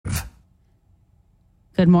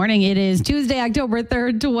Good morning. It is Tuesday, October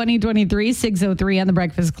 3rd, 2023, 6:03 on the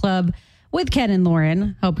Breakfast Club with Ken and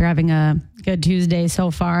Lauren. Hope you're having a good Tuesday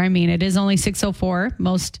so far. I mean, it is only 6:04.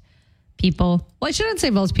 Most people, well, I shouldn't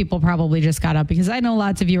say most people probably just got up because I know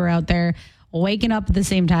lots of you are out there waking up at the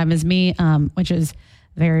same time as me, which is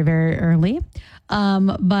very, very early.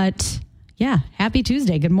 But yeah, happy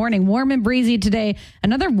Tuesday. Good morning. Warm and breezy today.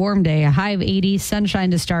 Another warm day, a high of 80, sunshine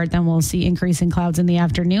to start. Then we'll see increasing clouds in the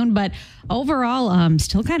afternoon. But overall,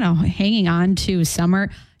 still kind of hanging on to summer.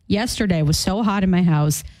 Yesterday was so hot in my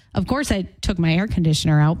house. Of course, I took my air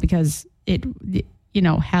conditioner out because it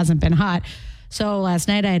hasn't been hot. So last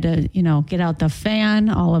night I had to, get out the fan,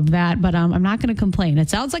 all of that. But I'm not going to complain. It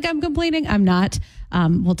sounds like I'm complaining. I'm not.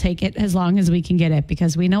 We'll take it as long as we can get it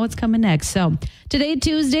because we know what's coming next. So today,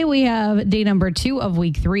 Tuesday, we have day number 2 of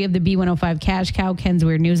week 3 of the B105 Cash Cow, Ken's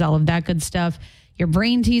Weird News, all of that good stuff. Your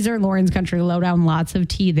brain teaser, Lauren's Country Lowdown, lots of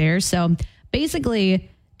tea there. So basically,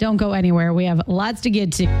 don't go anywhere. We have lots to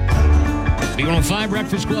get to. B105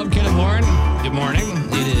 Breakfast Club, Ken and Lauren. Good morning.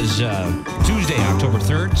 It is Tuesday, October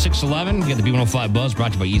 3rd, 6:11. We got the B105 Buzz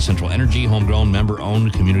brought to you by East Central Energy, homegrown,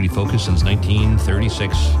 member-owned, community-focused since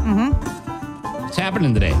 1936. What's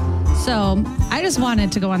happening today? So I just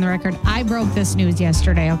wanted to go on the record. I broke this news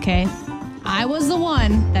yesterday, okay? I was the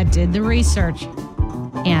one that did the research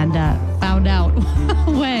and found out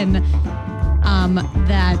when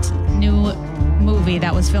that new movie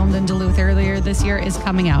that was filmed in Duluth earlier this year is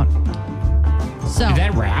coming out. So Did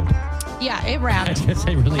that wrap? Yeah, it wrapped. I guess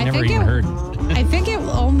I really never even heard. I think it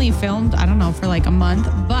only filmed, I don't know, for like a month.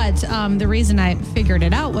 But the reason I figured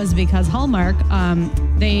it out was because Hallmark,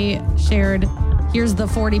 they shared, here's the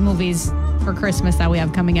 40 movies for Christmas that we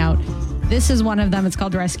have coming out. This is one of them. It's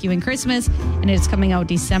called Rescuing Christmas, and it's coming out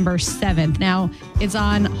December 7th. Now, it's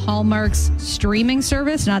on Hallmark's streaming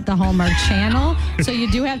service, not the Hallmark channel. So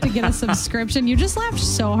you do have to get a subscription. You just laughed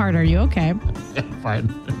so hard. Are you okay?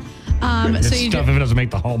 Fine. So if it doesn't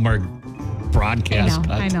make the Hallmark broadcast.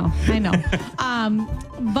 I know.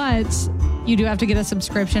 But you do have to get a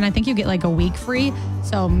subscription. I think you get like a week free.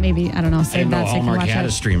 So maybe, I don't know, save that so you can watch it. Hallmark had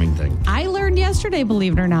a streaming thing. I learned yesterday,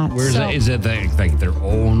 believe it or not. Where's that? Is it like their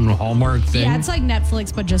own Hallmark thing? Yeah, it's like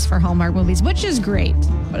Netflix, but just for Hallmark movies, which is great.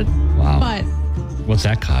 Wow. But what's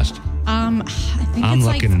that cost? I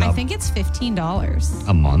think it's $15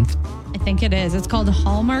 a month. I think it is. It's called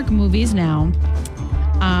Hallmark Movies Now.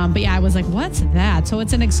 But yeah, I was like, what's that? So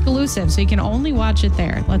it's an exclusive, so you can only watch it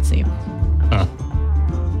there. Let's see.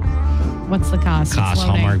 What's the cost?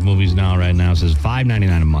 Hallmark Movies Now right now says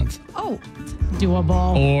 $5.99 a month. Oh,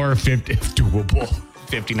 doable. Or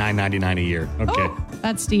 $59.99 a year. Okay. Oh,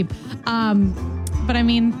 that's steep. But I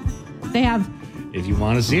mean, they have... If you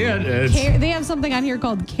want to see it, they have something on here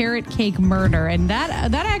called Carrot Cake Murder, and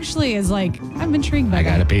that actually is like, I'm intrigued by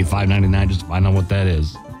that. I got to pay $5.99 just to find out what that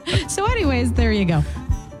is. So anyways, there you go.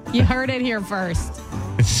 You heard it here first.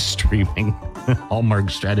 It's streaming.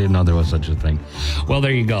 Hallmark, I didn't know there was such a thing. Well,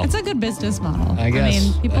 there you go. It's a good business model. I guess. I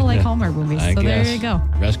mean, people like Hallmark movies, so there you go.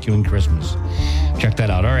 Rescuing Christmas. Check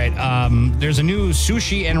that out. All right. There's a new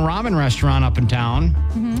sushi and ramen restaurant up in town.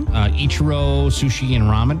 Ichiro Sushi and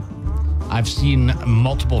Ramen. I've seen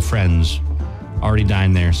multiple friends already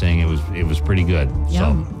dined there saying it was pretty good.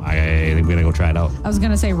 Yum. So I think we're going to go try it out. I was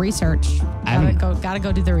going to say research. Gotta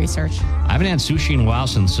go do the research. I haven't had sushi in a while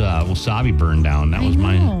since wasabi burned down. That was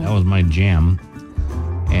my jam.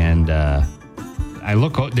 And it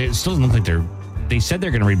still doesn't look like they said they're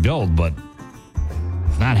going to rebuild, but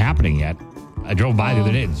it's not happening yet. I drove by the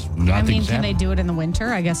other day. Can they do it in the winter?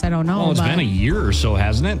 I guess I don't know. Well, it's been a year or so,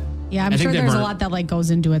 hasn't it? Yeah, I'm sure there's a lot that goes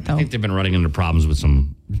into it, though. I think they've been running into problems with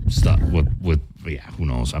some stuff with who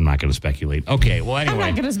knows? I'm not going to speculate. Okay, well, anyway. I'm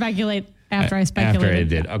not going to speculate after I speculated. After I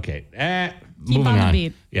did. Okay. Keep moving on the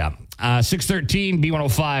beat. Yeah. 6:13,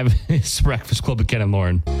 B105. It's Breakfast Club with Ken and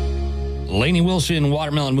Lauren. Lainey Wilson,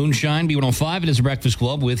 Watermelon Moonshine, B105. It is Breakfast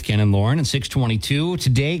Club with Ken and Lauren at 6:22.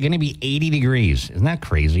 Today, going to be 80 degrees. Isn't that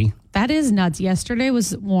crazy? That is nuts. Yesterday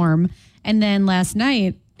was warm, and then last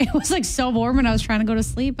night, it was like so warm when I was trying to go to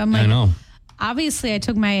sleep. I'm like, I know. Obviously, I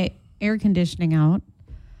took my air conditioning out.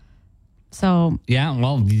 So yeah,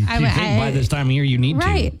 well, you think by this time of year you need to,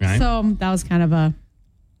 right? So that was kind of a...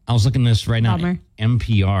 I was looking at this right now. Bummer.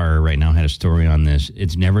 NPR right now had a story on this.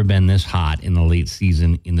 It's never been this hot in the late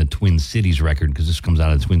season in the Twin Cities record, because this comes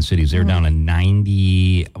out of the Twin Cities. They're down to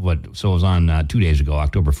 90. So it was on 2 days ago,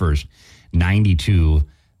 October 1st, 92.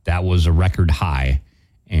 That was a record high.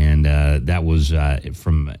 And that was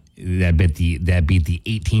that beat the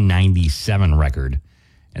 1897 record.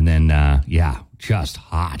 And then, just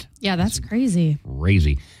hot. Yeah, that's crazy.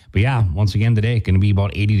 Crazy. But yeah, once again today, going to be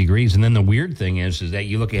about 80 degrees. And then the weird thing is that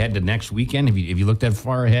you look ahead to next weekend. Have you looked that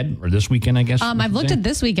far ahead? Or this weekend, I guess? I've looked at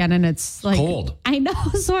this weekend and it's like cold. I know.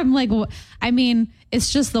 So I'm like, I mean,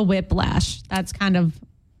 it's just the whiplash. That's kind of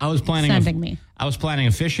sending me. I was planning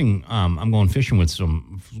a fishing. I'm going fishing with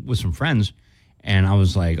some friends. And I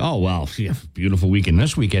was like, oh, well, yeah, beautiful weekend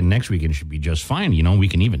this weekend. Next weekend should be just fine. You know, we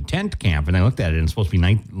can even tent camp. And I looked at it, and it's supposed to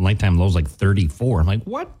be nighttime lows like 34. I'm like,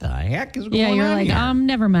 what the heck is going on here? Yeah, you're like,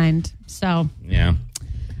 never mind. So. Yeah.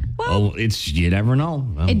 Well, you never know.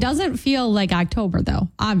 It doesn't feel like October, though,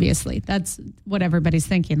 obviously. That's what everybody's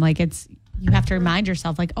thinking. Like, you have to remind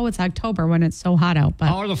yourself, like, oh, it's October when it's so hot out. But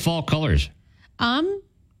how are the fall colors?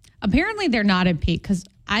 Apparently they're not at peak, because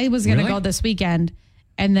I was going to go this weekend,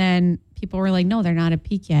 and then people were like, no, they're not at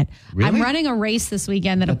peak yet. Really? I'm running a race this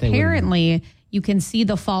weekend that apparently you can see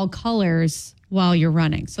the fall colors while you're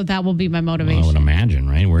running. So that will be my motivation. Well, I would imagine,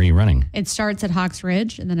 right? Where are you running? It starts at Hawks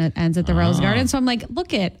Ridge and then it ends at the Rose Garden. So I'm like,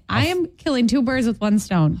 I am killing two birds with one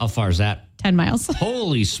stone. How far is that? 10 miles.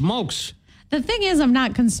 Holy smokes. The thing is, I'm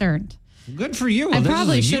not concerned. Good for you. I this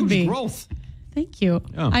probably is a should huge be. growth. Thank you.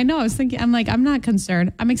 Oh. I know. I was thinking, I'm not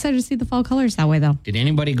concerned. I'm excited to see the fall colors that way, though. Did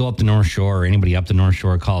anybody go up the North Shore or anybody up the North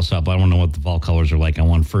Shore call us up? I want to know what the fall colors are like. I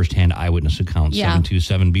want firsthand eyewitness accounts.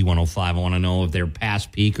 727B105. I want to know if they're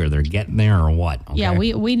past peak or they're getting there or what. Okay? Yeah,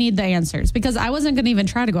 we need the answers, because I wasn't going to even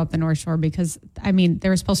try to go up the North Shore because, I mean,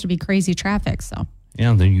 there was supposed to be crazy traffic. So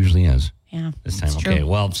yeah, there usually is. Yeah, this time. It's Okay. true.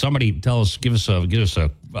 Well, somebody give us a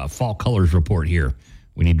fall colors report here.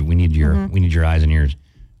 We need your eyes and ears.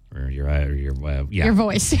 Or your Your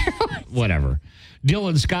voice. Whatever.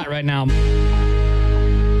 Dylan Scott right now.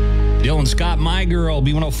 Dylan Scott, my girl,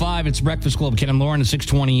 B105. It's Breakfast Club. Ken and Lauren at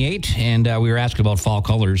 628. And we were asking about fall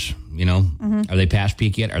colors. You know, Are they past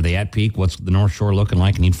peak yet? Are they at peak? What's the North Shore looking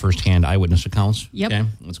like? I need firsthand eyewitness accounts. Yep. Okay,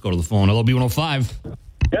 let's go to the phone. Hello, B105.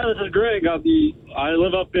 Yeah, this is Greg. I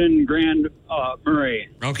live up in Grand Marais.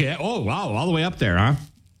 Okay. Oh, wow. All the way up there, huh?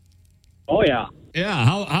 Oh, yeah. Yeah.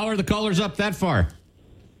 How are the colors up that far?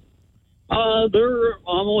 They're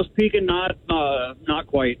almost peaking, not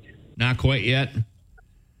quite. Not quite yet?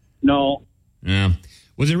 No. Yeah.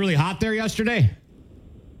 Was it really hot there yesterday?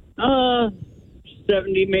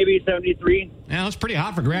 70, maybe 73. Yeah, it's pretty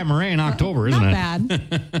hot for Grand Marais in October, isn't it? Not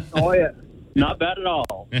bad. Oh, yeah. Not bad at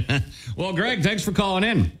all. Well, Greg, thanks for calling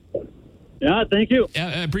in. Yeah, thank you. Yeah,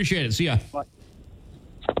 I appreciate it. See ya. Bye.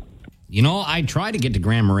 You know, I tried to get to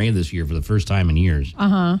Grand Marais this year for the first time in years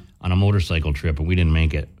on a motorcycle trip, and we didn't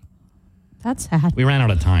make it. That's sad. We ran out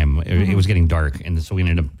of time. It was getting dark, and so we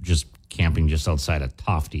ended up just camping just outside of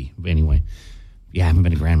Tofty. But anyway, yeah, I haven't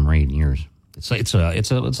been to Grand Marais in years. It's a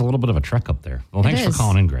little bit of a trek up there. Well, thanks for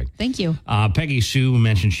calling in, Greg. Thank you. Peggy Sue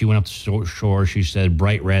mentioned she went up the shore. She said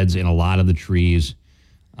bright reds in a lot of the trees.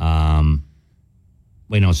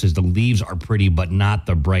 It says the leaves are pretty, but not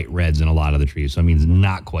the bright reds in a lot of the trees. So it means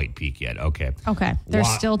not quite peak yet. Okay. There's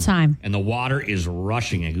still time. And the water is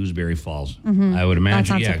rushing at Gooseberry Falls. I would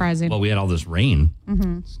imagine. That's not surprising. Well, we had all this rain.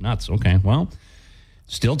 It's nuts. Okay. Well,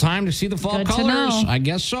 still time to see the fall Good to colors. know. I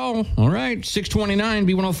guess so. All right. 629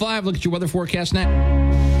 B105. Look at your weather forecast next.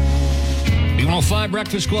 B105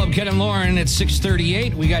 Breakfast Club, Ken and Lauren. It's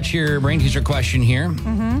 6:38. We got your brain teaser question here,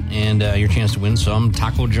 and your chance to win some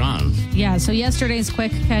Taco John's. Yeah, so yesterday's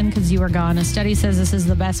quick, Ken, because you were gone. A study says this is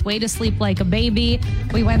the best way to sleep like a baby.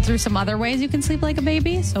 We went through some other ways you can sleep like a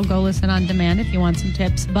baby, so go listen on demand if you want some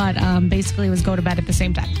tips. But basically, it was go to bed at the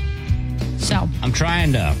same time. So I'm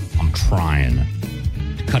trying to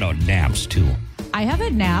cut out naps too. I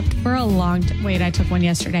haven't napped for a long time. Wait, I took one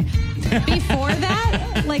yesterday. Before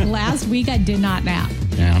that, like last week, I did not nap.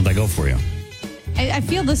 Yeah, how'd that go for you? I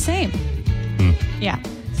feel the same. Yeah.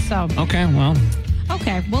 So. Okay, well.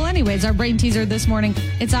 Okay. Well, anyways, our brain teaser this morning,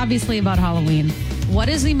 it's obviously about Halloween. What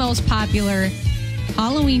is the most popular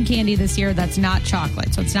Halloween candy this year that's not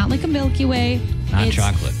chocolate? So it's not like a Milky Way. Not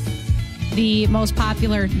chocolate. The most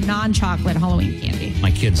popular non-chocolate Halloween candy.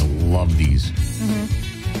 My kids love these.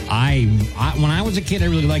 I when I was a kid, I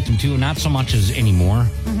really liked them too. Not so much as anymore.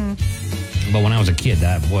 But when I was a kid,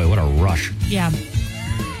 boy, what a rush. Yeah.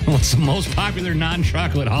 What's the most popular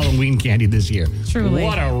non-chocolate Halloween candy this year? Truly.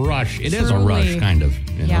 What a rush. It is a Truly. rush, kind of.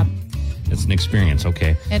 You know? Yep. It's an experience,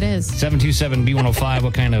 okay. It is. 727B105,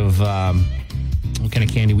 what kind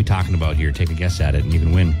of candy we talking about here? Take a guess at it, and you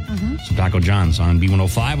can win some Taco John's on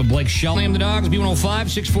B105 with Blake Shelley and the Dogs. B105,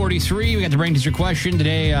 643. We got the brain teaser question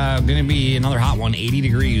today. Going to be another hot one, 80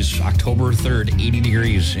 degrees. October 3rd, 80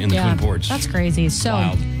 degrees in the Twin Ports. That's crazy. So,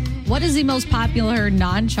 Wild. What is the most popular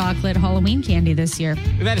non-chocolate Halloween candy this year?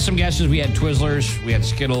 We've had some guesses. We had Twizzlers. We had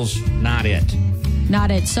Skittles. Not it. Not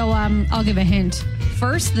it. So I'll give a hint.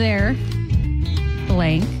 First they're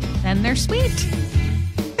blank, then they're sweet. Is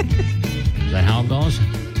that how it goes?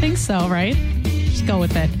 I think so, right? Just go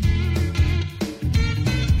with it.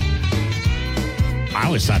 I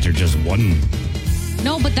always thought they're just one.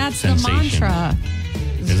 No, but that's Sensation. the mantra.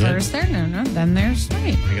 Is it? First they're no, then they're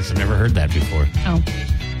sweet. I guess I've never heard that before. Oh.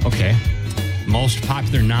 Okay. Most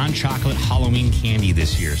popular non-chocolate Halloween candy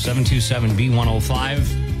this year.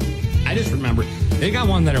 727B105. I just remember they got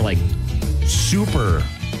one that are like super,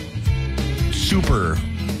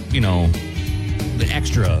 the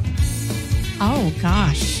extra. Oh,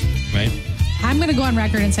 gosh. Right? I'm going to go on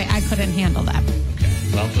record and say I couldn't handle that. Okay.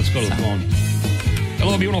 Well, let's go to the phone.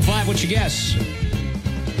 Hello, B105. What's your guess?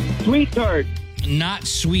 Sweet tart. Not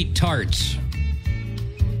sweet tarts.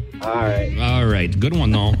 All right. All right. Good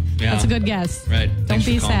one, though. Yeah. That's a good guess. Right. Don't Thanks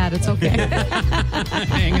be for calling. sad. It's okay.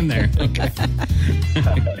 Hang in there. Okay.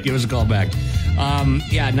 Give us a call back.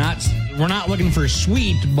 We're not looking for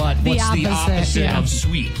sweet, but what's the opposite of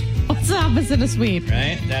sweet? What's the opposite of sweet?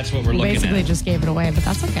 Right? That's what we're looking at. Basically just gave it away, but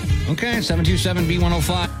that's okay. Okay,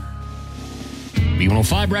 727B105.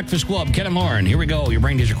 B105 Breakfast Club, Ken and Lauren. Here we go. Your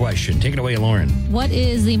brain teaser question. Take it away, Lauren. What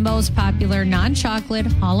is the most popular non-chocolate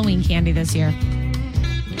Halloween candy this year?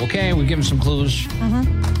 Okay, we've given some clues.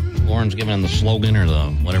 Lauren's giving them the slogan or the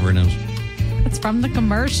whatever it is. It's from the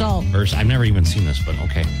commercial. First, I've never even seen this, but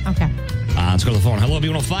okay. Okay. Let's go to the phone. Hello,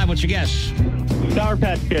 B105. What's your guess? Sour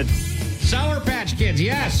Patch Kids. Sour Patch Kids,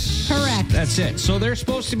 yes. Correct. That's it. So they're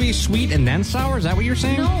supposed to be sweet and then sour? Is that what you're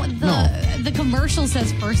saying? No, the commercial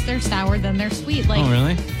says first they're sour, then they're sweet. Like, oh,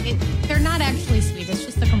 really? They're not actually sweet. It's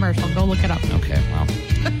just the commercial. Go look it up. Okay, well.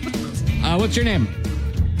 What's your name?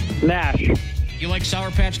 Nash. You like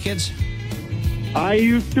Sour Patch Kids? I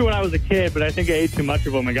used to when I was a kid, but I think I ate too much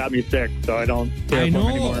of them and got me sick, so I don't care I for them know.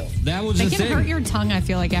 anymore. That was They the can thing. hurt your tongue, I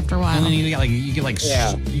feel like, after a while. And then you get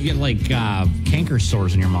canker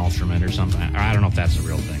sores in your mouth from it or something. I don't know if that's a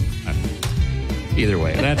real thing. Either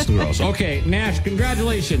way, that's gross. Okay, Nash,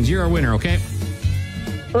 congratulations. You're a winner, okay?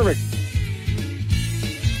 Perfect.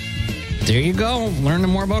 There you go. Learning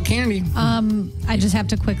more about candy. I just have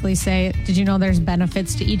to quickly say, did you know there's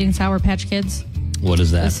benefits to eating Sour Patch Kids? What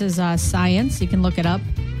is that? This is science. You can look it up.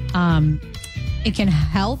 It can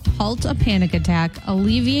help halt a panic attack,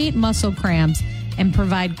 alleviate muscle cramps, and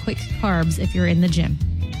provide quick carbs if you're in the gym.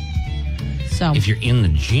 So, If you're in the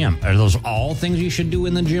gym, are those all things you should do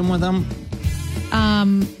in the gym with them?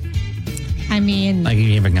 I mean, Like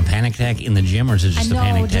you having a panic attack in the gym, or is it just a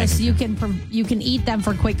panic attack? just you can eat them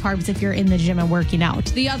for quick carbs if you're in the gym and working out.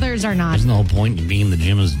 The others are not. Isn't the whole point of being in the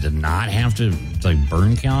gym is to not have to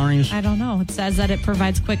burn calories? I don't know. It says that it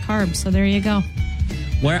provides quick carbs, so there you go.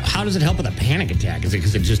 How does it help with a panic attack? Is it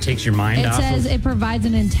because it just takes your mind It off? says it provides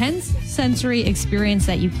an intense sensory experience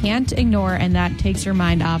that you can't ignore, and that takes your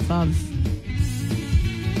mind off of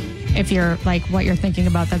if you're like what you're thinking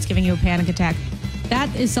about that's giving you a panic attack.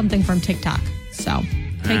 That is something from TikTok. So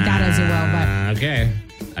take that as you will. But Okay.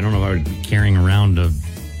 I don't know if I would be carrying around a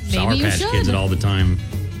Sour you Patch should. Kids all the time.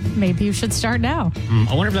 maybe you should start now.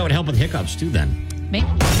 I wonder if that would help with hiccups too then. Maybe.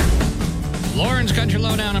 Lauren's Country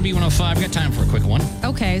Lowdown on B105. Got time for a quick one.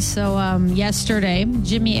 Okay, so yesterday,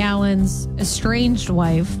 Jimmy Allen's estranged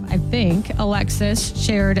wife, I think, Alexis,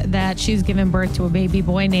 shared that she's given birth to a baby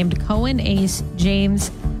boy named Cohen Ace James,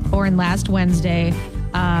 born last Wednesday.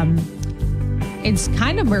 It's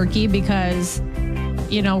kind of murky because,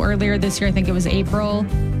 earlier this year, I think it was April,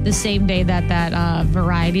 the same day that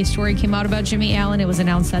Variety story came out about Jimmy Allen, it was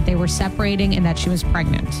announced that they were separating and that she was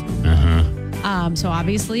pregnant. So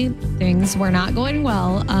obviously things were not going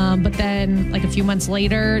well. But then like a few months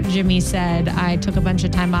later, Jimmy said, I took a bunch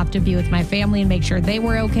of time off to be with my family and make sure they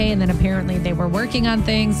were okay. And then apparently they were working on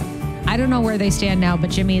things. I don't know where they stand now, but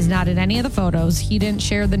Jimmy is not in any of the photos. He didn't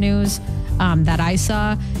share the news that I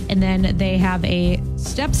saw. And then they have a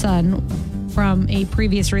stepson from a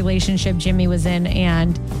previous relationship Jimmy was in,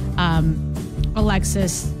 and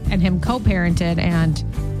Alexis and him co-parented, and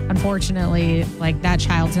unfortunately, that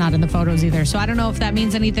child's not in the photos either. So I don't know if that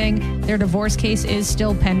means anything. Their divorce case is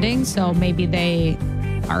still pending, so maybe they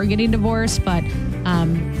are getting divorced, but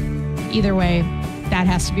either way, that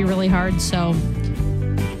has to be really hard. So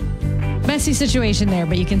messy situation there,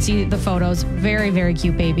 but you can see the photos. Very, very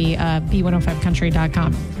cute baby.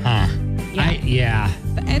 B105country.com. Yeah.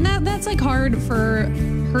 And that's hard for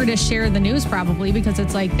her to share the news probably, because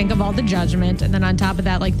it's think of all the judgment, and then on top of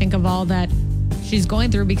that, think of all that she's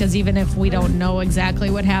going through, because even if we don't know exactly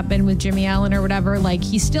what happened with Jimmy Allen or whatever,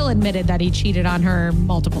 he still admitted that he cheated on her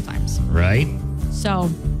multiple times. Right? So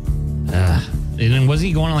And then was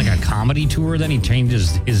he going on like a comedy tour? Then he changed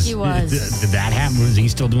his. He was. Did that happen? Was he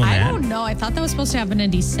still doing that? I don't know. I thought that was supposed to happen in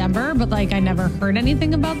December, but like I never heard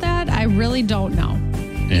anything about that. I really don't know.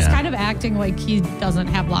 He's kind of acting like he doesn't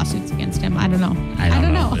have lawsuits against him. I don't know. I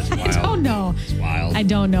don't know. I don't know. It's wild. I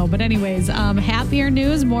don't know. But anyways, happier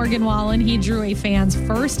news. Morgan Wallen, he drew a fan's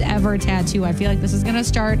first ever tattoo. I feel like this is going to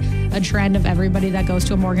start a trend of everybody that goes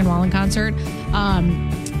to a Morgan Wallen concert.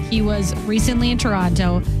 He was recently in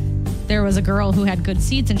Toronto. There was a girl who had good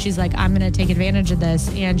seats, and she's like, I'm going to take advantage of this.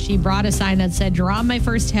 And she brought a sign that said, draw my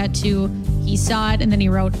first tattoo. He saw it, and then he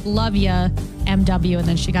wrote, love ya, MW. And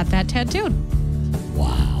then she got that tattooed.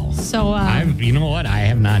 Wow. So, you know what? I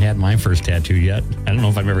have not had my first tattoo yet. I don't know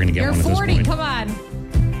if I'm ever going to get you're one at 40. this point. Come on.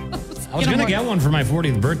 I was going to get one for my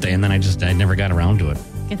 40th birthday, and then I never got around to it.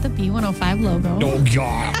 Get the B105 logo. Oh,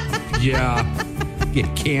 God. Yeah.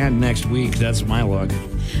 Get canned next week. That's my luck.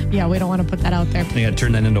 Yeah, we don't want to put that out there. I got to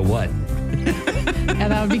turn that into what? Yeah,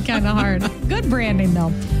 that would be kind of hard. Good branding,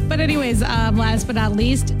 though. But anyways, last but not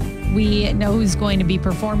least, we know who's going to be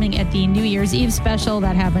performing at the New Year's Eve special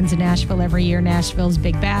that happens in Nashville every year, Nashville's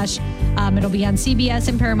Big Bash. It'll be on CBS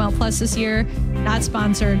and Paramount Plus this year. Not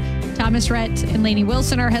sponsored. Thomas Rhett and Lainey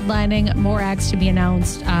Wilson are headlining. More acts to be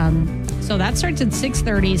announced. So that starts at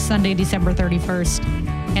 6:30, Sunday, December 31st.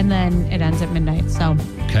 And then it ends at midnight. So,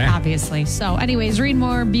 obviously. So, anyways, read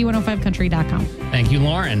more, b105country.com. Thank you,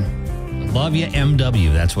 Lauren. Love you,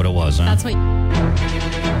 MW. That's what it was, huh? That's what.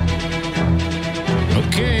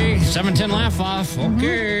 Okay, 7:10 laugh off.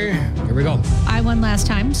 Okay, Here we go. I won last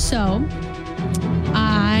time, so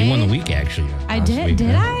You won the week, actually. I did. Week,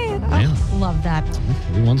 did I? Yeah. Oh, love that.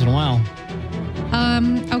 Every once in a while.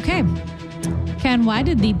 Okay. Ken, why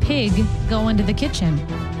did the pig go into the kitchen?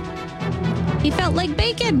 He felt like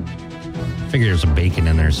bacon. Figure there's some bacon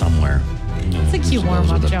in there somewhere. It's a cute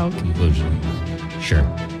warm-up joke. Sure.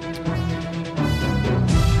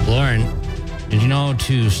 Lauren, did you know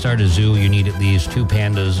to start a zoo, you need at least 2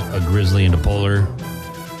 pandas, a grizzly, and a polar?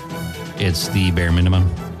 It's the bare minimum.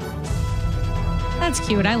 That's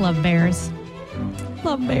cute. I love bears.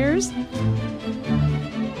 Love bears.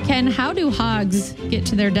 Ken, how do hogs get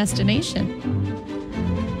to their destination?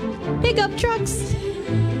 Pickup trucks.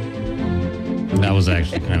 That was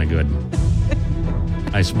actually kind of good.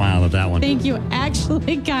 I smiled at that one. Thank you.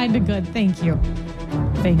 Actually, kind of good. Thank you.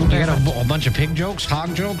 Thank you. You got a bunch of pig jokes,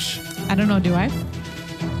 hog jokes? I don't know. Do I? I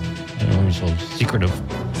don't know. You're so secretive.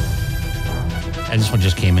 And this one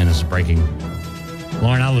just came in as breaking.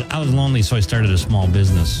 Lauren, I was lonely, so I started a small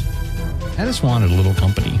business. I just wanted a little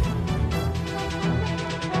company.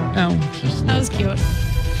 No, just that was cute.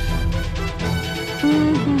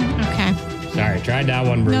 Okay. Sorry, tried that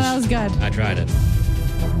one, Bruce. No, that was good. I tried it.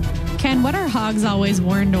 Ken, what are hogs always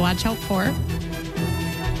warned to watch out for?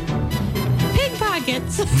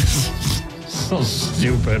 Pickpockets. So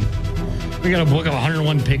stupid. We got a book of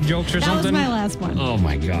 101 pig jokes or something? That was my last one. Oh,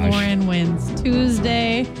 my gosh. Lauren wins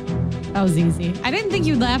Tuesday. That was easy. I didn't think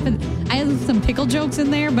you'd laugh. I had some pickle jokes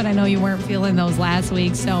in there, but I know you weren't feeling those last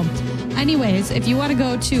week. So anyways, if you want to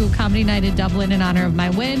go to Comedy Night in Dublin in honor of my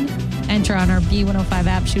win, enter on our B105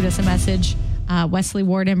 app, shoot us a message. Wesley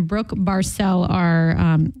Ward and Brooke Barcel are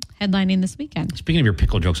headlining this weekend. Speaking of your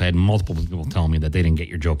pickle jokes, I had multiple people tell me that they didn't get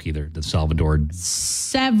your joke either. That Salvador.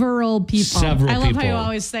 Several people. I love how you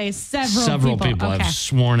always say several people. Okay. I've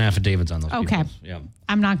sworn affidavits on those people. Okay. Yeah.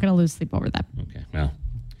 I'm not going to lose sleep over that. Okay. Well,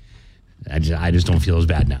 I just don't feel as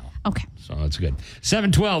bad now. Okay. So that's good.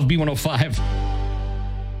 712 B105.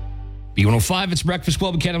 B105, it's Breakfast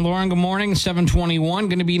Club with Ken and Lauren. Good morning. 721.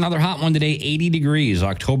 Going to be another hot one today. 80 degrees,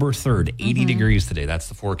 October 3rd. 80 degrees today. That's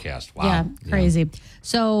the forecast. Wow. Yeah, crazy. Yeah.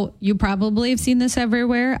 So you probably have seen this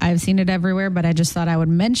everywhere. I've seen it everywhere, but I just thought I would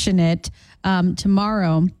mention it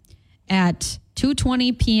tomorrow at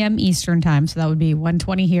 2:20 p.m. Eastern time. So that would be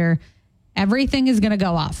 1:20 here. Everything is going to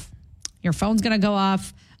go off. Your phone's going to go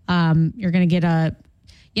off. You're going to get a...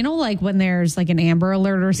 You know, like when there's like an Amber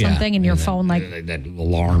Alert or something and your phone like... That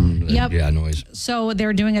alarm, noise. So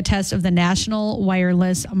they're doing a test of the National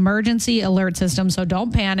Wireless Emergency Alert System. So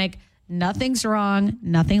don't panic. Nothing's wrong.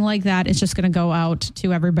 Nothing like that. It's just going to go out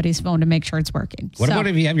to everybody's phone to make sure it's working. What about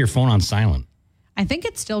if you have your phone on silent? I think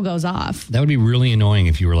it still goes off. That would be really annoying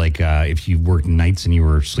if you were like, if you worked nights and you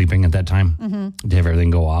were sleeping at that time to have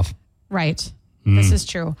everything go off. Right. This is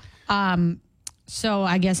true. So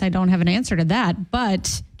I guess I don't have an answer to that,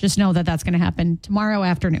 but just know that that's going to happen tomorrow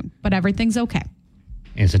afternoon. But everything's okay.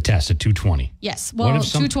 And it's a test at 2:20. Yes. Well,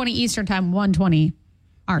 2:20 Eastern time, 1:20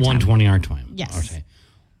 our time. 1:20 our time. Yes. Okay.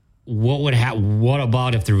 What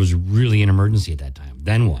about if there was really an emergency at that time?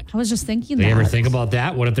 Then what? I was just thinking Do that. you ever think about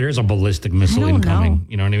that? What if there is a ballistic missile incoming? know.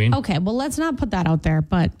 You know what I mean? Okay, well, let's not put that out there,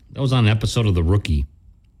 but... That was on an episode of The Rookie.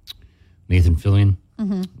 Nathan Fillion.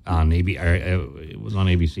 Mm-hmm. On it was on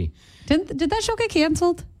ABC. Did that show get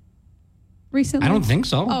canceled recently? I don't think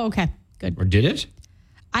so. Oh, okay. Good. Or did it?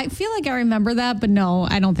 I feel like I remember that, but no,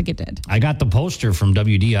 I don't think it did. I got the poster from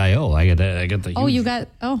WDIO. I got the. Oh, you got...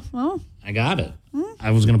 Oh, well... I got it.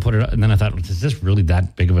 I was going to put it up, and then I thought, is this really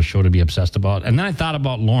that big of a show to be obsessed about? And then I thought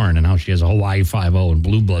about Lauren and how she has a Hawaii 5-0 and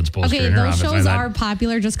Blue Bloods poster Okay, in her those office. shows are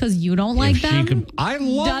popular just because you don't like them. I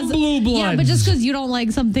love Blue Bloods. Yeah, but just because you don't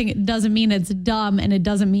like something, it doesn't mean it's dumb, and it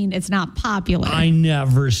doesn't mean it's not popular. I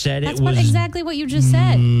never said That's it was exactly what you just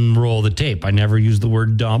said. Roll the tape. I never used the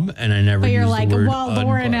word dumb, and I never But you're used like, the word well,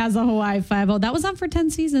 Lauren has a Hawaii 5-0. That was on for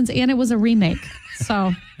 10 seasons, and it was a remake.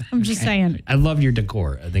 So I'm just saying. I love your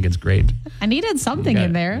decor. I think it's great. I needed something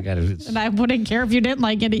in there. And I wouldn't care if you didn't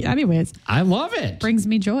like it anyways. I love it. Brings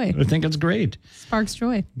me joy. I think it's great. Sparks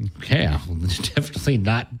joy. Okay, I'll definitely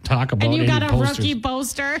not talk about And you got a posters. rookie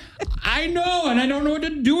poster. I know, and I don't know what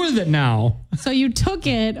to do with it now. So you took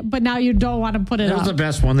it, but now you don't want to put it That was the up.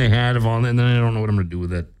 best one they had of all, and then I don't know what I'm going to do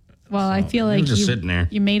with it. Well, I feel like just sitting there.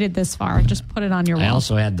 You made it this far. Just put it on your wall. I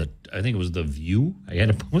also had I think it was The View. I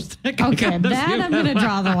had to post it. Okay, that I'm going to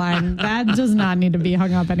draw the line. That does not need to be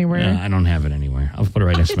hung up anywhere. I don't have it anywhere. I'll put it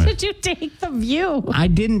right next to me. Did you take the View? I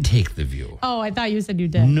didn't take The View. Oh, I thought you said you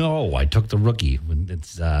did. No, I took the Rookie.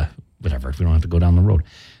 It's whatever. If we don't have to go down the road.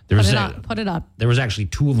 Put it up. There was actually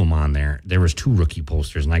two of them on there. There was 2 Rookie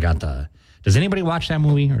posters, and I got the. Does anybody watch that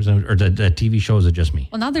movie or the TV show? Is it just me?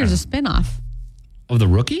 Well, now there's a spinoff. Of The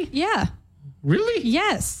Rookie? Yeah. Really?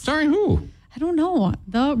 Yes. Sorry, who? I don't know.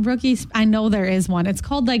 The Rookie. I know there is one. It's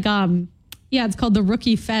called it's called The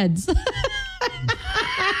Rookie Feds.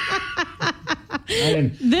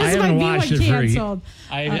 I This might be what canceled.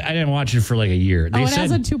 I didn't watch it for like a year. It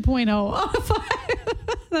has a 2.0.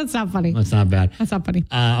 That's not funny. That's not bad. That's not funny.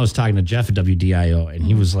 I was talking to Jeff at WDIO, and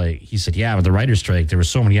he said, yeah, with the writer's strike, there were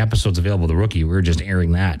so many episodes available of The Rookie. We were just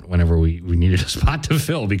airing that whenever we needed a spot to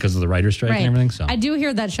fill because of the writer's strike and everything. So I do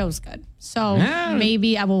hear that show's good. So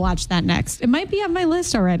maybe I will watch that next. It might be on my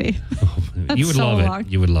list already. You would love it.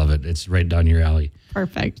 You would love it. It's right down your alley.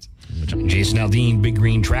 Perfect. Jason Aldean, Big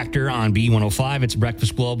Green Tractor on B105. It's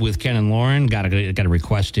Breakfast Club with Ken and Lauren. Got a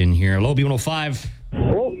request in here. Hello, B105.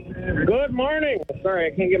 Oh, good morning. Sorry,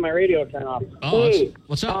 I can't get my radio turned off. Oh, hey,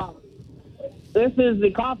 what's up? This is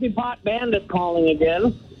the Coffee Pot Bandit calling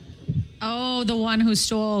again. Oh, the one who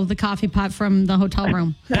stole the coffee pot from the hotel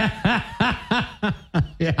room.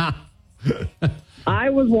 Yeah. I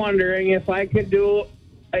was wondering if I could do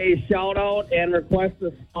a shout out and request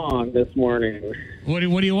a song this morning. What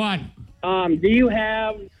do you want? Do you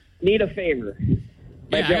have Need a Favor?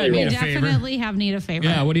 Yeah, I need a favor. Definitely have need a favor.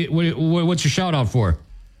 Yeah, what's your shout out for?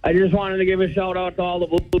 I just wanted to give a shout out to all the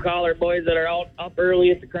blue collar boys that are up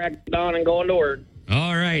early at the crack of dawn and going to work.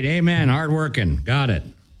 All right, amen. Hard working. Got it.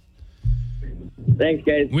 Thanks,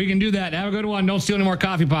 guys. We can do that. Have a good one. Don't steal any more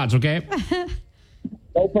coffee pots, okay?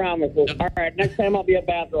 No promises. All right, next time I'll be a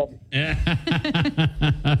bathrobe.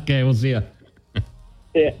 Okay, we'll see you.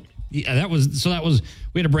 Yeah. Yeah, that was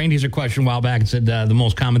we had a brain teaser question a while back and said the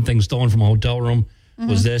most common thing stolen from a hotel room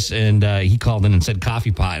was this, and he called in and said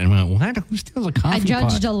coffee pot, and I went, what? Who steals a coffee pot? I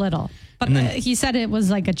judged a little, but he said it was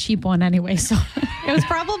like a cheap one anyway, so it was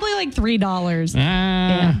probably like $3.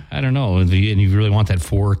 I don't know. And you really want that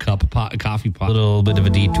 4-cup coffee pot? A little bit of a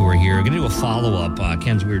detour here. We're going to do a follow-up,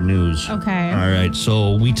 Ken's Weird News. Okay. All right.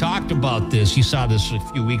 So we talked about this. You saw this a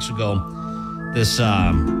few weeks ago. This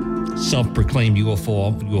self-proclaimed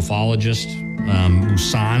ufologist,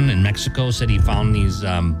 Busan in Mexico, said he found these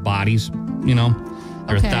bodies,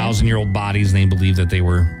 They're 1,000-year-old bodies, and they believe that they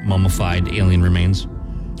were mummified alien remains.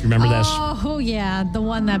 Remember this? Oh, yeah. The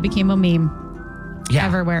one that became a meme. Yeah.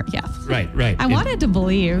 Everywhere. Yeah. Right. I wanted to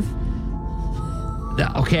believe.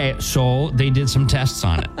 Okay, so they did some tests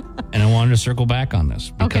on it, and I wanted to circle back on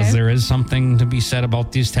this because there is something to be said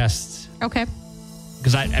about these tests. Okay.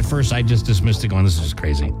 Because at first I just dismissed it going, this is just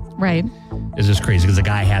crazy. Right. It's just crazy because the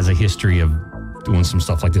guy has a history of doing some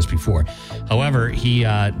stuff like this before. However, he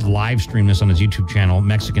live streamed this on his YouTube channel,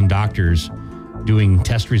 Mexican doctors doing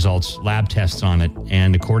test results, lab tests on it.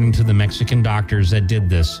 And according to the Mexican doctors that did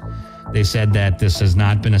this, they said that this has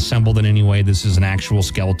not been assembled in any way. This is an actual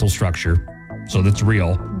skeletal structure. So that's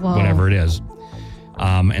real, whatever it is.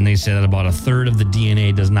 And they said that about a third of the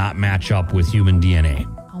DNA does not match up with human DNA.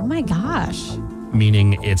 Oh, my gosh.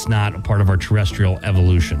 Meaning it's not a part of our terrestrial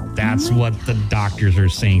evolution. That's what the doctors are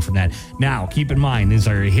saying from that. Now, keep in mind, these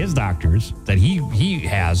are his doctors that he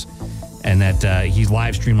has and that he's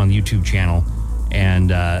live streamed on the YouTube channel.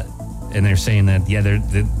 And and they're saying that,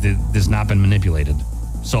 this has not been manipulated.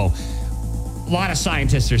 So a lot of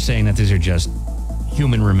scientists are saying that these are just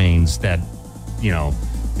human remains that,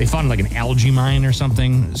 they found like an algae mine or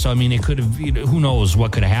something. So, I mean, it could have, who knows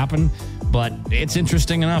what could have happened, but it's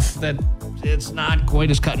interesting enough that it's not quite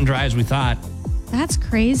as cut and dry as we thought. That's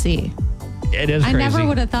crazy. It is crazy. I never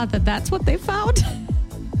would have thought that that's what they found.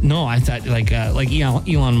 No, I thought like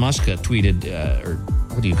Elon Musk tweeted, or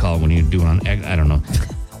what do you call it when you do it on, I don't know.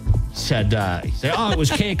 Said, it was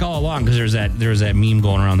cake all along, because there was that meme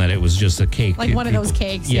going around that it was just a cake. Like one of those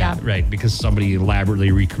cakes, yeah. Right, because somebody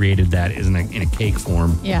elaborately recreated that in a cake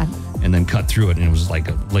form. Yeah. And then cut through it, and it was like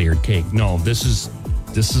a layered cake. No, this is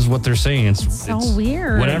what they're saying. It's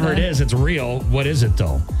weird. Whatever it is, it's real. What is it,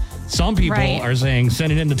 though? Some people are saying,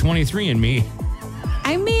 send it into 23andMe.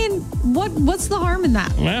 I mean, what's the harm in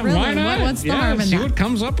that? Well, really? Why not? What's the harm in see that? What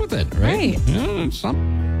comes up with it, right? Yeah,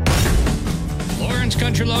 Lauren's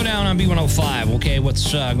Country Lowdown on B105. Okay,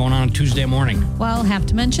 what's going on Tuesday morning? Well, have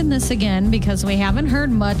to mention this again because we haven't heard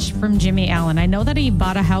much from Jimmy Allen. I know that he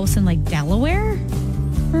bought a house in like Delaware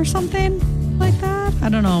or something like that. I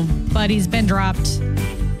don't know, but he's been dropped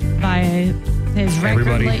by his record.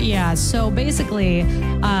 Everybody. Yeah, so basically,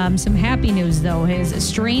 some happy news though. His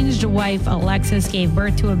estranged wife, Alexis, gave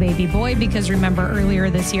birth to a baby boy because remember earlier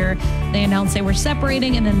this year, they announced they were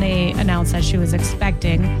separating and then they announced that she was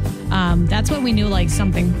expecting. That's when we knew like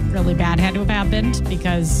something really bad had to have happened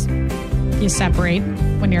because you separate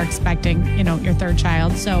when you're expecting, your third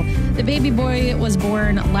child. So the baby boy was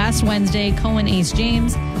born last Wednesday, Cohen Ace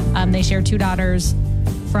James. They share two daughters,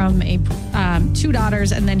 and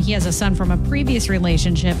then he has a son from a previous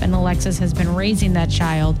relationship, and Alexis has been raising that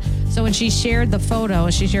child. So when she shared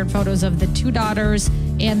photos of the two daughters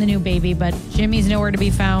and the new baby, but Jimmy's nowhere to be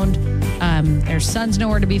found. Their son's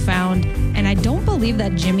nowhere to be found. And I don't believe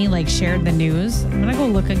that Jimmy shared the news. I'm going to go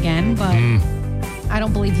look again, but I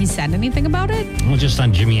don't believe he said anything about it. Well, just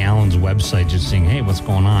on Jimmy Allen's website, just saying, hey, what's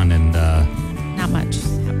going on? And not much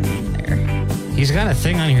is happening there. He's got a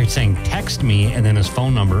thing on here saying, text me, and then his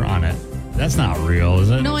phone number on it. That's not real, is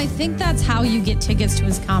it? No, I think that's how you get tickets to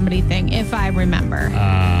his comedy thing, if I remember.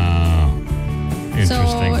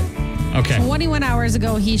 Interesting. So, okay. 21 hours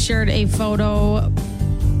ago, he shared a photo,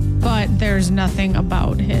 but there's nothing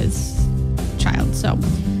about his child. So,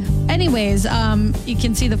 anyways, you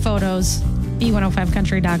can see the photos,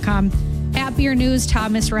 b105country.com. Happier news,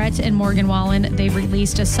 Thomas Rhett and Morgan Wallen, they've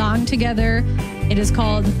released a song together. It is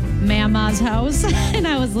called Mama's House. And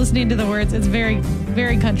I was listening to the words. It's very,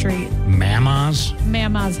 very country. Mama's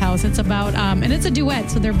House. It's about, and it's a duet.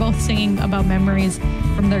 So they're both singing about memories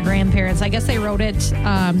from their grandparents. I guess they wrote it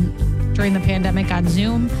during the pandemic on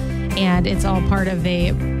Zoom. And it's all part of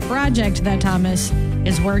a project that Thomas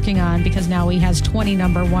is working on because now he has 20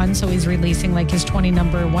 number ones. So he's releasing his 20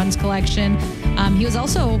 number ones collection. He was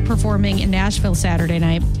also performing in Nashville Saturday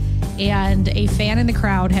night. And a fan in the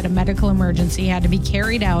crowd had a medical emergency, had to be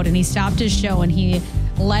carried out, and he stopped his show and he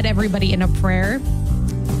led everybody in a prayer.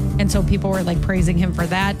 And so people were praising him for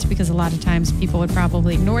that because a lot of times people would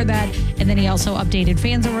probably ignore that. And then he also updated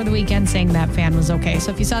fans over the weekend saying that fan was okay.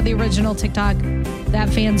 So if you saw the original TikTok, that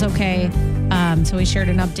fan's okay. So he shared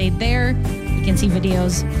an update there. You can see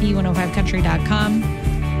videos, b105country.com.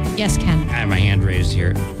 Yes, Ken. I have my hand raised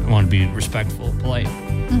here. I want to be respectful, polite.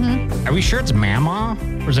 Mm-hmm. Are we sure it's Mama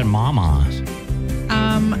or is it Mama's?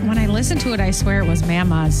 When I listened to it, I swear it was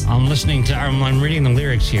Mama's. I'm reading the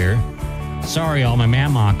lyrics here. Sorry, all my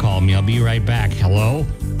mama called me. I'll be right back. Hello?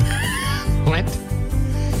 What?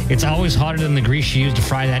 It's always hotter than the grease she used to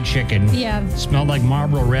fry that chicken. Yeah. Smelled like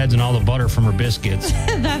Marlboro Reds and all the butter from her biscuits.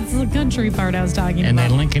 That's the country part I was talking about. And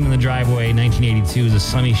then Lincoln in the driveway, 1982, the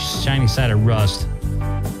sunny, shiny side of rust.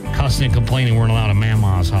 Cussing and complaining weren't allowed at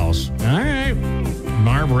Mama's house. All right.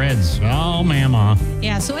 Marb Reds. Oh, Mama.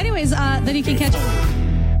 Yeah, so anyways, then you can catch...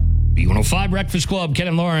 B105 Breakfast Club. Ken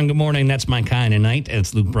and Lauren, good morning. That's my kind of night.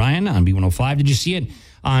 It's Luke Bryan on B105. Did you see it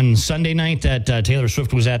on Sunday night that Taylor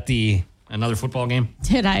Swift was at another football game?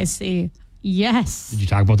 Did I see? Yes. Did you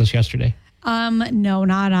talk about this yesterday? No,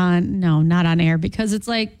 not on air because it's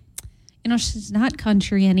she's not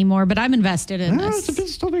country anymore, but I'm invested in this.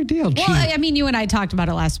 It's still a big deal. Well, I mean, you and I talked about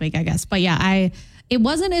it last week, I guess. But yeah, it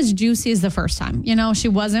wasn't as juicy as the first time. She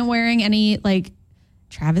wasn't wearing any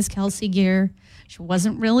Travis Kelce gear. She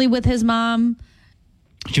wasn't really with his mom.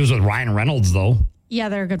 She was with Ryan Reynolds, though. Yeah,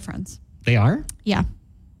 they're good friends. They are? Yeah.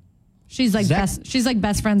 She's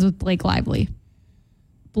best friends with Blake Lively.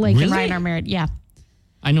 Blake really? and Ryan are married. Yeah.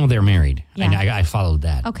 I know they're married. Yeah. I followed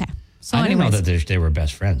that. Okay. So I didn't know that they were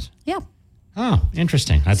best friends. Yeah. Oh,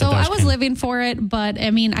 interesting. I was living for it, but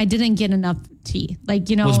I mean, I didn't get enough tea.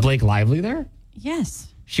 Was Blake Lively there? Yes.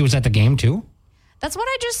 She was at the game, too? That's what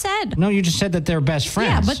I just said. No, you just said that they're best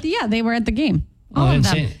friends. Yeah, they were at the game. Oh, All of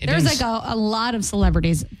them. it There's didn't like a lot of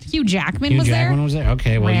celebrities. Hugh Jackman Hugh was Jackman there. was there?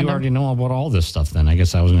 Okay, well, Random. you already know about all this stuff then. I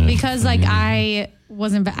guess I was going to... Because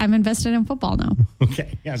I'm invested in football now.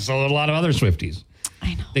 Okay, yeah, so a lot of other Swifties.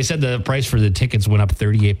 I know. They said the price for the tickets went up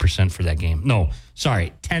 38% for that game. No,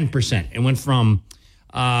 sorry, 10%. It went from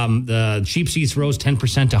the cheap seats rose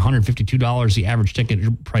 10% to $152. The average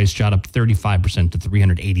ticket price shot up 35% to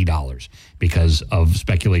 $380 because of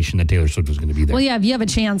speculation that Taylor Swift was going to be there. Well, yeah, if you have a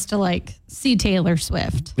chance to see Taylor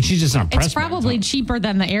Swift. But she's just not press. It's probably cheaper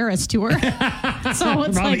than the Eras tour. So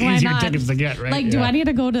it's probably why easier not? tickets to get, right? Do I need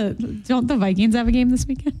to go to, don't the Vikings have a game this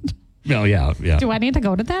weekend? No, yeah. Do I need to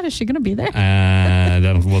go to that? Is she going to be there?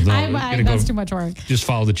 That's too much work. Just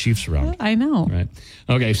follow the Chiefs around. I know. Right.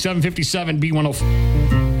 Okay, 757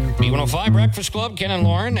 B105 Breakfast Club. Ken and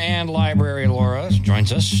Lauren and Library Laura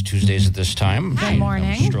joins us Tuesdays at this time. Good morning.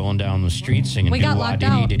 I'm strolling down the street singing We got locked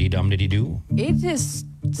out. Diddy dum diddy do. It is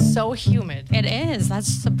so humid. It is. That's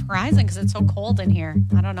surprising because it's so cold in here.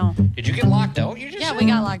 I don't know. Did you get locked out? You just Yeah, said? we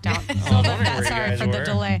got locked out. Sorry for the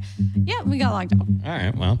delay. Yeah, we got locked out. All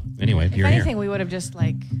right. Well, anyway, If you're anything, here. we would have just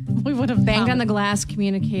We would have banged on the glass,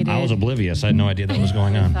 communicated. I was oblivious. I had no idea that was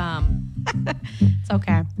going on. It's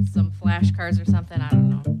okay. Some flashcards or something. I don't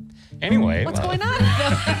know. Anyway. What's going on?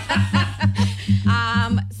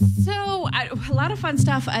 A lot of fun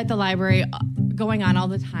stuff at the library going on all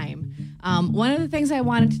the time. One of the things I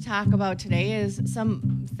wanted to talk about today is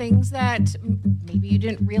some things that maybe you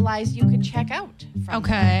didn't realize you could check out from the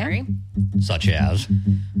library. Such as?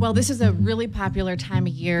 Well, this is a really popular time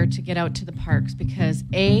of year to get out to the parks because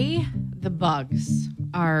the bugs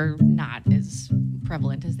are not as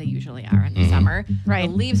prevalent as they usually are in the summer. Right.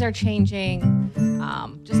 The leaves are changing,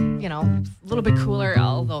 just, a little bit cooler,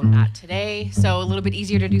 although not today. So a little bit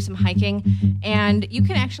easier to do some hiking. And you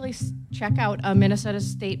can actually check out a Minnesota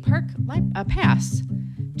State Park pass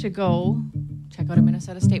to go check out a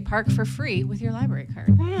Minnesota State Park for free with your library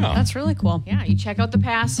card. Wow. That's really cool. Yeah, you check out the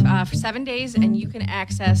pass for 7 days, and you can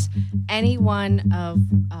access any one of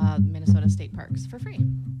Minnesota State Parks for free.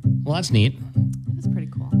 Well, that's neat. That is pretty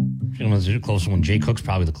cool. The closest one. Jay Cook's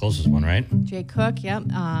probably the closest one, right? Jay Cook, yep.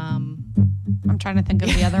 I'm trying to think of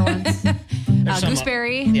the other ones.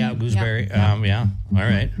 Gooseberry. Yeah, Gooseberry. Yep. Yeah. All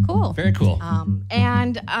right. Cool. Very cool.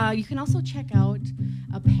 And you can also check out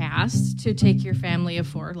a pass to take your family of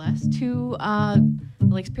 4 or less to the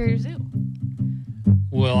Lake Superior Zoo.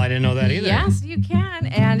 Well, I didn't know that either. Yes, you can.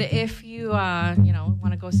 And if you,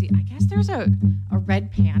 want to go see, I guess there's a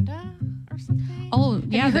red panda or something. Oh,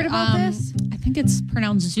 yeah. Have you heard about this? I think it's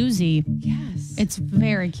pronounced Zuzi. Yes. It's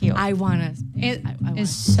very cute. I want to. It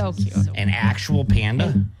is so cute. An actual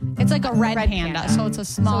panda? It's like a red panda, so it's a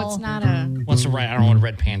small. So it's not a. What's a red? I don't know what a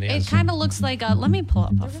red panda is. It kind of looks like a. Let me pull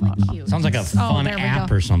up a photo. Really cute. Sounds like a fun there we app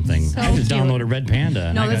go. or something. So I just cute. downloaded Red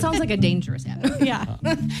Panda. No, that sounds like a dangerous app. Yeah.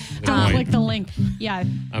 Don't click the link. Yeah.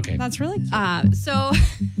 Okay. That's really cute. So,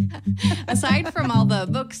 aside from all the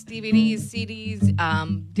books, DVDs,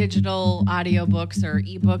 CDs, digital audiobooks or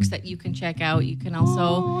ebooks that you can check out, you can also.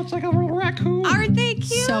 Oh, it's like a little raccoon. Aren't they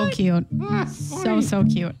cute? So cute. So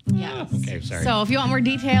cute. Yeah. Okay, sorry. So if you want more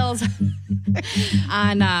details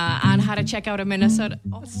on how to check out a Minnesota,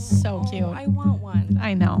 So cute. I want one.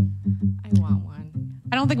 I know. I want one.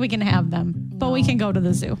 I don't think we can have them, but we can go to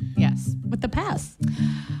the zoo Yes. with the pass.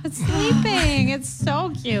 It's sleeping. It's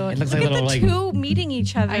so cute. It looks Look like at little the two meeting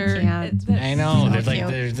each other. I can't. I know. So There's cute.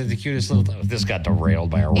 there's the cutest little. This got derailed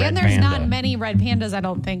by a red And there's panda. not many red pandas, I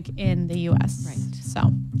don't think, in the U.S. Right.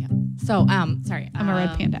 So Yeah. So, sorry. I'm a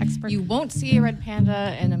red panda expert. You won't see a red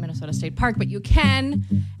panda in a Minnesota State Park, but you can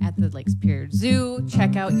at the Lake Superior Zoo.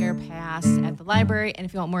 Check out your pass at the library. And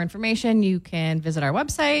if you want more information, you can visit our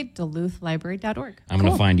website, duluthlibrary.org. I'm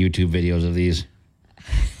going to find YouTube videos of these.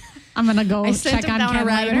 I'm going to go I sent check him on down a Ken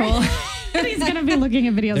rabbit later. hole. He's going to be looking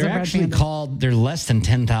at videos They're of red actually pandas. they're less than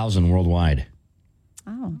 10,000 worldwide.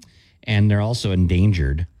 Oh. And they're also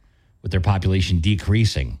endangered with their population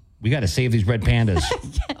decreasing. We got to save these red pandas.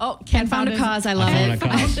 Oh, Ken found a cause. I love found it. a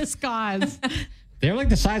cause. Found this cause. They're like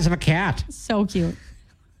the size of a cat. So cute.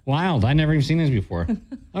 Wild. I never even seen these before.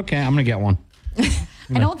 Okay, I'm going to get one.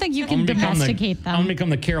 I don't think you can domesticate I'm going to them. become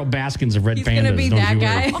the Carol Baskins of red He's pandas. gonna be Don't that you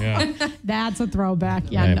guy. worry. Yeah. That's a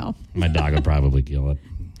throwback. Yeah, no. My dog would probably kill it.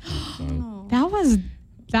 So, That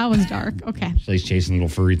was dark. Okay. so he's chasing little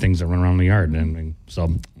furry things that run around the yard. And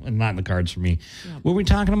so, not in the cards for me. What were we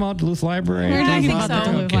talking about? Duluth Library? We're talking think about the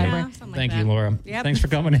so. Duluth Yeah, Library. something like Thank that. you, Laura. Yep. Thanks for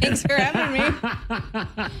coming in. Thanks for having me.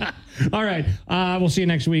 All right. We'll see you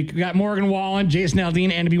next week. We got Morgan Wallen, Jason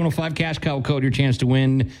Aldean, and the B105 Cash Cow Code. Your chance to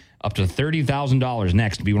win up to $30,000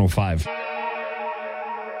 next, B105.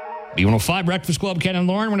 B105 Breakfast Club, Ken and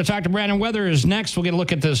Lauren. We're going to talk to Brandon Weathers next. We'll get a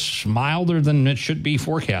look at this milder than it should be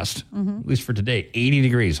forecast, at least for today. 80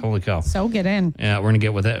 degrees. Holy cow. So get in. Yeah, we're going to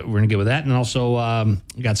get with that. We're going to get with that. And also,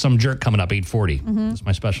 we got Some Jerk coming up, 8:40. That's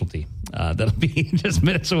my specialty. That'll be just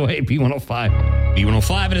minutes away, B105.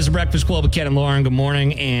 B105, it is a Breakfast Club with Ken and Lauren. Good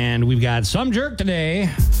morning. And we've got Some Jerk today.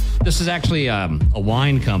 This is actually a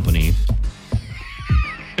wine company.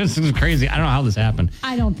 This is crazy. I don't know how this happened.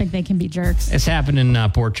 I don't think they can be jerks. It's happened in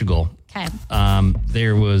Portugal. Okay.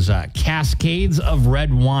 There was cascades of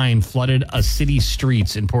red wine flooded a city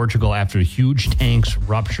streets in Portugal after huge tanks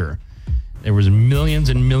rupture. There was millions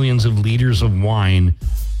and millions of liters of wine,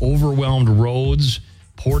 overwhelmed roads,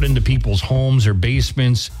 poured into people's homes or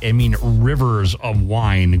basements. I mean, rivers of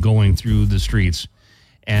wine going through the streets.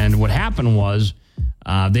 And what happened was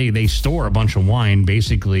they store a bunch of wine.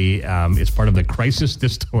 Basically, it's part of the crisis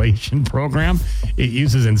distillation program. It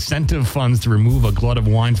uses incentive funds to remove a glut of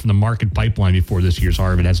wine from the market pipeline before this year's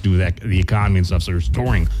harvest. It has to do with the economy and stuff. So they're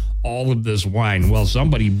storing all of this wine. Well,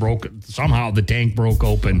 somehow the tank broke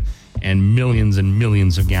open and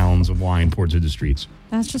millions of gallons of wine poured through the streets.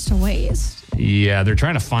 That's just a waste. Yeah, they're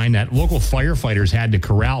trying to find that. Local firefighters had to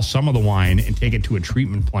corral some of the wine and take it to a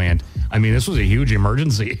treatment plant. I mean, this was a huge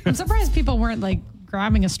emergency. I'm surprised people weren't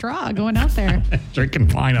grabbing a straw going out there. Drinking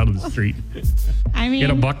wine out of the street. I mean, get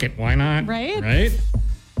a bucket. Why not? Right? Right?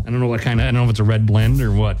 I don't know I don't know if it's a red blend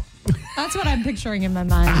or what. That's what I'm picturing in my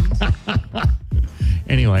mind.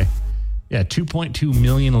 Anyway, yeah, 2.2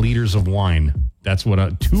 million liters of wine. That's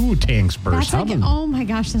what 2 tanks burst. Oh my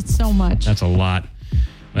gosh, that's so much. That's a lot.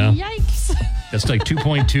 Well, yikes. That's like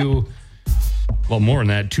 2.2. Well, more than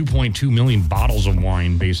that, 2.2 million bottles of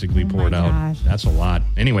wine basically poured out. Gosh. That's a lot.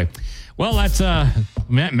 Anyway, well, that's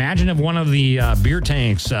imagine if one of the beer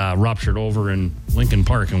tanks ruptured over in Lincoln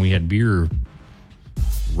Park and we had beer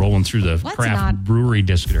rolling through the craft brewery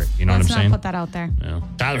district. You know what I'm saying? Let's not put that out there. Yeah.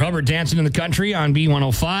 Tyler Hubbard dancing in the country on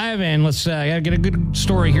B105. And let's get a good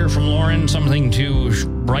story here from Lauren, something to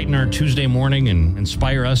brighten our Tuesday morning and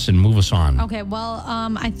inspire us and move us on. Okay, well,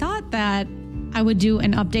 I thought that I would do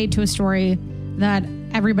an update to a story that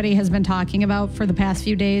everybody has been talking about for the past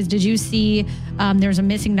few days. Did you see there's a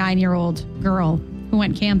missing 9-year-old girl who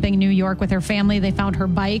went camping in New York with her family? They found her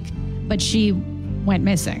bike, but she went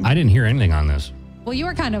missing. I didn't hear anything on this. Well, you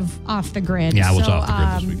were kind of off the grid. Yeah, I was off the grid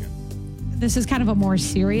this weekend. This is kind of a more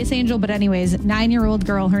serious angel, but anyways, 9-year-old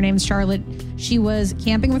girl, her name's Charlotte. She was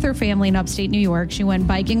camping with her family in upstate New York. She went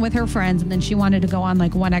biking with her friends, and then she wanted to go on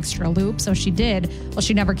one extra loop, so she did. Well,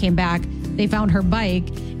 she never came back. They found her bike,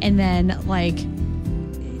 and then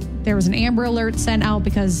there was an Amber Alert sent out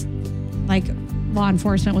because law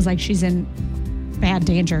enforcement was she's in bad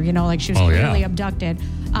danger, she was clearly abducted.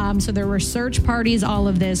 So there were search parties, all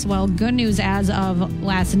of this. Well, good news as of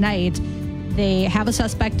last night, they have a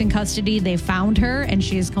suspect in custody. They found her and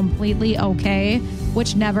she is completely okay,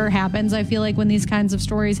 which never happens, I feel like, when these kinds of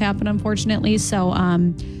stories happen, unfortunately. So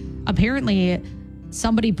apparently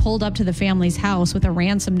somebody pulled up to the family's house with a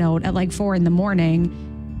ransom note at 4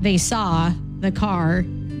 a.m. They saw the car.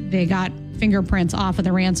 They got fingerprints off of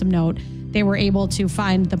the ransom note. They were able to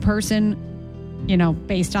find the person,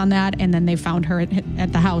 based on that, and then they found her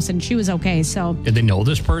at the house, and she was okay. So, did they know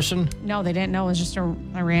this person? No, they didn't know. It was just a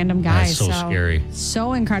random guy. That's so scary.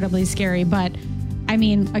 So incredibly scary. But, I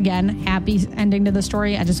mean, again, happy ending to the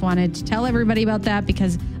story. I just wanted to tell everybody about that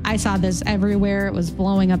because I saw this everywhere. It was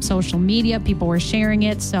blowing up social media. People were sharing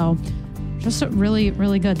it. So, just really,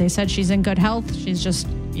 really good. They said she's in good health. She's just,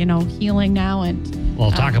 healing now. And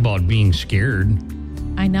well, talk about being scared.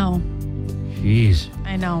 I know. Jeez.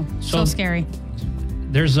 I know. So scary.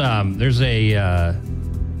 There's a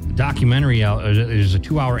documentary out. There's a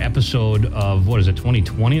 2-hour episode of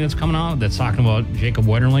 2020 that's coming out that's talking about Jacob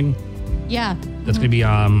Wetterling. Yeah. That's going to be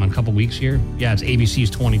a couple weeks here. Yeah, it's ABC's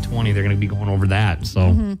 2020. They're going to be going over that.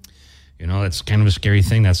 So, that's kind of a scary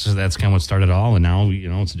thing. That's kind of what started it all. And now,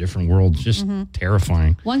 it's a different world. It's just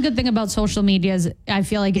terrifying. One good thing about social media is I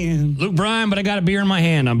feel like... Luke Bryan, but I got a beer in my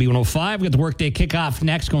hand on B105. We got the workday kickoff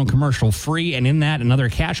next, going commercial free. And in that, another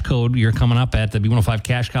cash code. You're coming up at the B105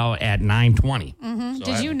 cash cow at 9:20. So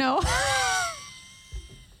Did you know?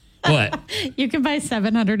 What? You can buy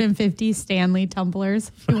 750 Stanley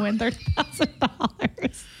tumblers if you win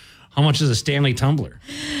 $30,000. How much is a Stanley tumbler?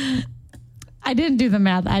 I didn't do the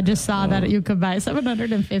math. I just saw that you could buy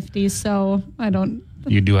 750. So I don't.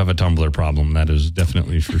 You do have a tumbler problem. That is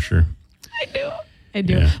definitely for sure. I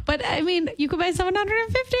do. Yeah. But I mean, you could buy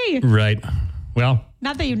 750. Right. Well,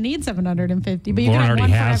 not that you need 750, but you Lauren can have already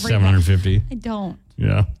one has for every 750. I don't.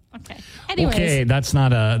 Yeah. Okay. Anyways. Okay, that's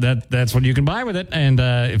not that's what you can buy with it. And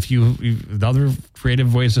if the other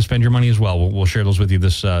creative ways to spend your money as well, we'll share those with you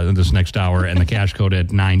this next hour, and the cash code at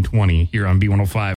 9:20 here on B105.